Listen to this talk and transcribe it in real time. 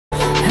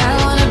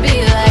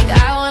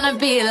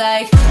be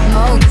like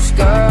most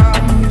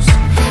girls.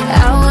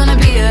 I wanna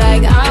be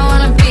like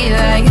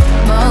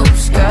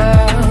most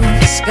girls.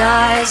 The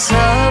sky's so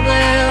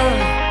blue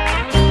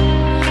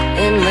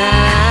in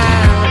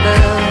Malibu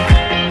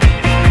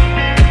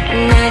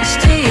next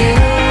to you.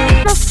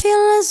 My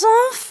feelings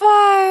on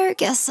fire.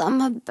 Guess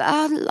I'm a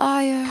bad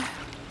liar.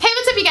 Hey,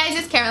 what's up you guys,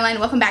 it's Caroline.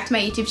 Welcome back to my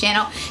YouTube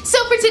channel.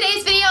 So for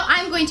today's video,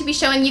 I'm going to be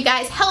showing you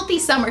guys healthy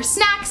summer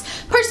snacks.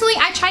 Personally,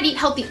 I try to eat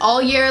healthy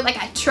all year, like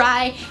I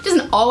try. It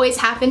doesn't always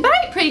happen, but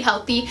I eat pretty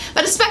healthy.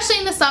 But especially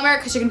in the summer,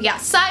 because you're gonna be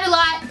outside a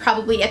lot,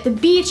 probably at the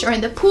beach or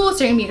in the pool,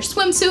 so you're gonna be in your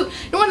swimsuit.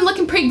 You want to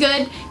looking pretty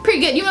good.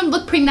 You want to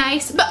look pretty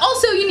nice, but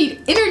also you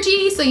need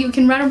energy so you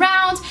can run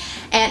around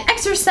and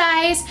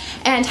exercise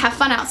and have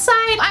fun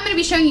outside. I'm gonna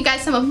be showing you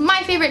guys some of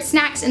my favorite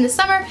snacks in the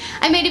summer.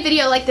 I made a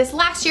video like this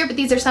last year, but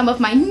these are some of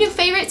my new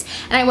favorites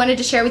and I wanted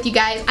to share with you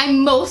guys. I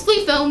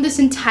mostly filmed this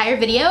entire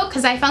video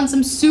because I found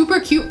some super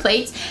cute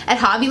plates at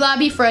Hobby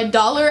Lobby for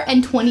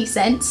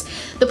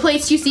 $1.20. The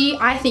plates you see,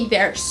 I think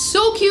they're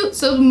so cute,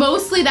 so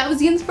mostly that was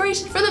the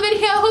inspiration for the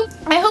video.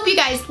 I hope you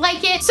guys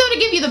like it. So to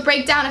give you the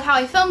breakdown of how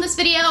I filmed this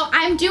video,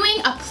 I'm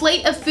doing a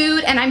plate of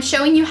food and I'm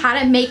showing you how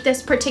to make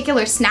this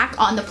particular snack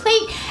on the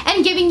plate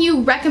and giving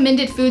you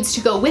recommended foods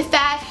to go with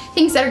that.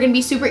 Things that are gonna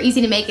be super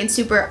easy to make and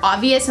super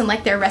obvious and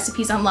like their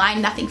recipes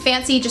online, nothing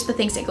fancy, just the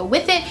things that go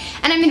with it.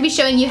 And I'm gonna be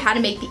showing you how to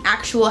make the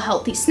actual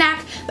healthy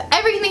snack. But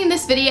everything in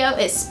this video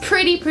is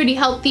pretty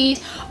healthy.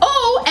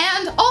 Oh,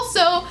 and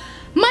also,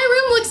 my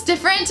room looks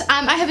different.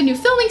 I have a new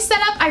filming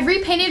setup. I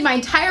repainted my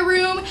entire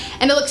room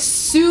and it looks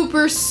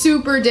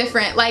super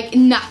different. Like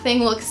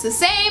nothing looks the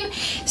same.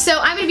 So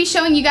I'm gonna be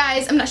showing you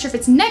guys, I'm not sure if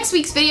it's next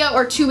week's video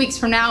or 2 weeks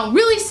from now,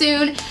 really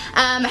soon,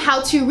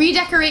 how to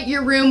redecorate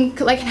your room,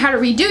 like how to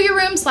redo your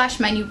room /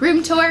 my new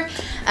room tour.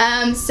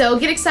 So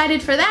get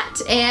excited for that.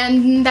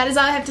 And that is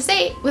all I have to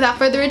say. Without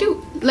further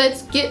ado,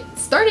 let's get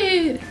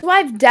started. So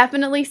I've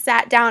definitely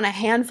sat down a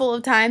handful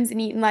of times and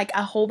eaten like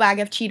a whole bag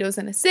of Cheetos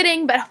in a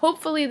sitting, but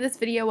hopefully this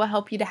video will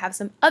help you to have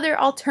some other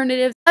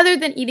alternatives other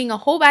than eating a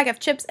whole bag of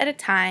chips at a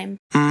time.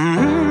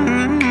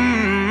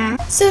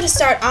 So to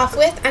start off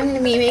with, I'm going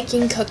to be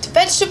making cooked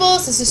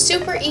vegetables. This is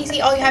super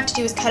easy. All you have to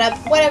do is cut up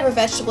whatever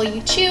vegetable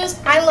you choose.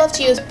 I love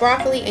to use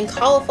broccoli and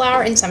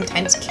cauliflower and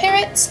sometimes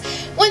carrots.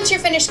 Once you're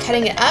finished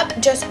cutting it up,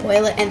 just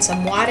boil it in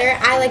some water.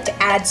 I like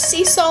to add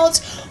sea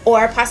salt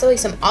or possibly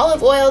some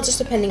olive oil, just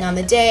depending on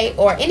the day,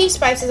 or any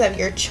spices of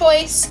your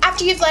choice.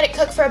 After you've let it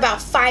cook for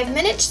about 5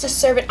 minutes, just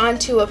serve it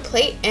onto a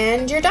plate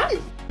and you're done.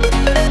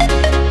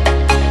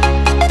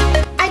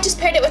 I just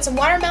paired it with some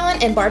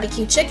watermelon and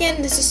barbecue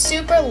chicken. This is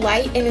super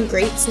light and a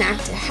great snack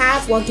to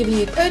have while giving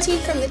you protein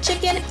from the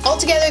chicken.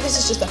 Altogether, this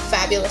is just a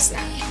fabulous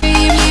snack.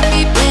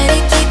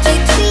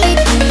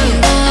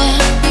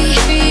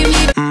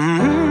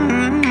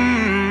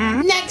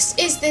 Next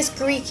is this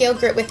Greek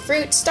yogurt with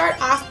fruit.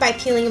 Start off by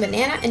peeling a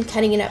banana and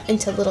cutting it up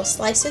into little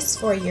slices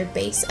for your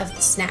base of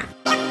the snack.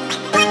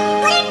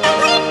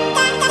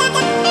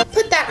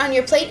 Put that on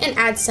your plate and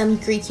add some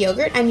Greek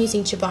yogurt. I'm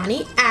using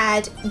Chobani.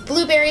 Add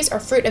blueberries or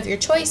fruit of your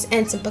choice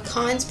and some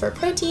pecans for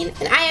protein.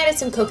 And I added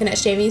some coconut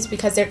shavings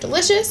because they're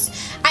delicious.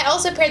 I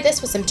also paired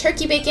this with some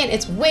turkey bacon.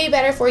 It's way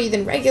better for you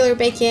than regular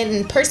bacon,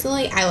 and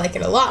personally I like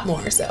it a lot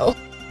more. So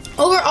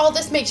overall,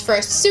 this makes for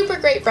a super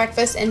great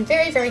breakfast and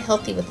very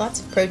healthy with lots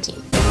of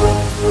protein.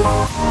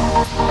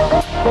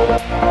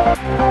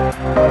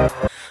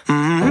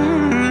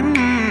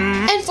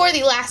 For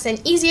the last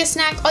and easiest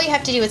snack, all you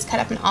have to do is cut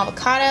up an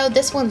avocado.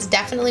 This one's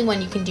definitely one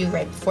you can do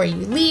right before you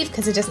leave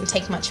because it doesn't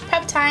take much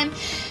prep time.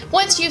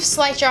 Once you've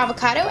sliced your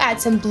avocado,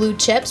 add some blue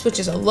chips, which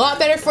is a lot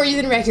better for you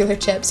than regular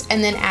chips,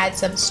 and then add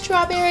some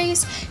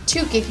strawberries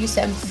to give you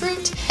some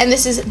fruit. And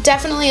this is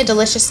definitely a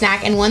delicious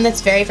snack and one that's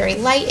very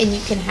light and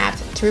you can have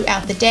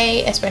throughout the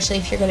day, especially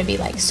if you're going to be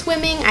like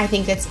swimming. I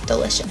think it's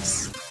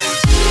delicious.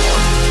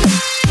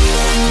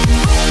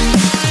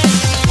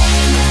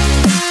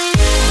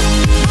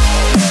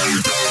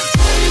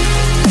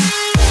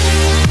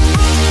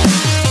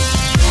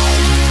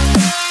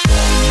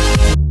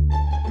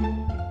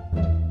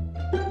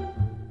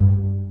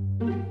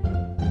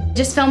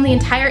 Just filmed the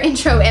entire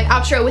intro and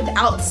outro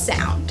without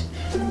sound.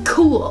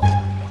 Cool.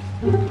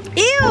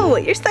 Ew,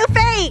 you're so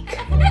fake.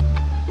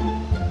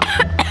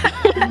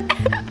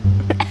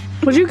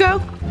 Would you go?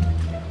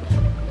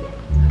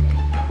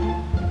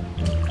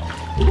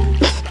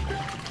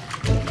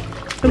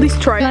 At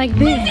least try like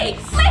this.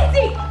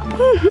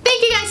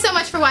 Thank you guys so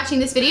much for watching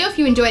this video. If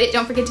you enjoyed it,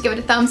 don't forget to give it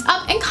a thumbs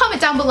up and comment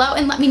down below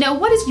and let me know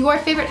what is your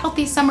favorite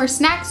healthy summer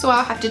snack, so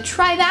I'll have to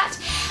try that.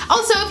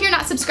 Also, if you're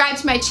not subscribed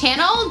to my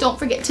channel, don't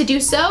forget to do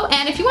so.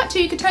 And if you want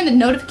to, you can turn the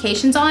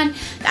notifications on.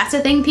 That's a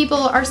thing people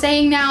are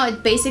saying now.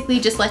 It basically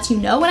just lets you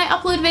know when I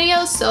upload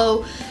videos,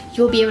 so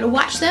you'll be able to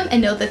watch them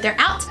and know that they're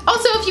out.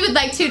 Also, if you would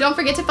like to, don't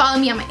forget to follow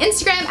me on my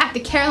Instagram at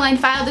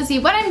TheCarolineFile to see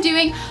what I'm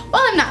doing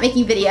while I'm not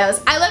making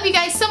videos. I love you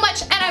guys so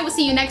much, and I will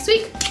see you next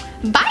week.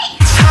 Bye!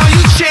 How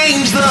you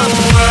change the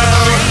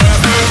world.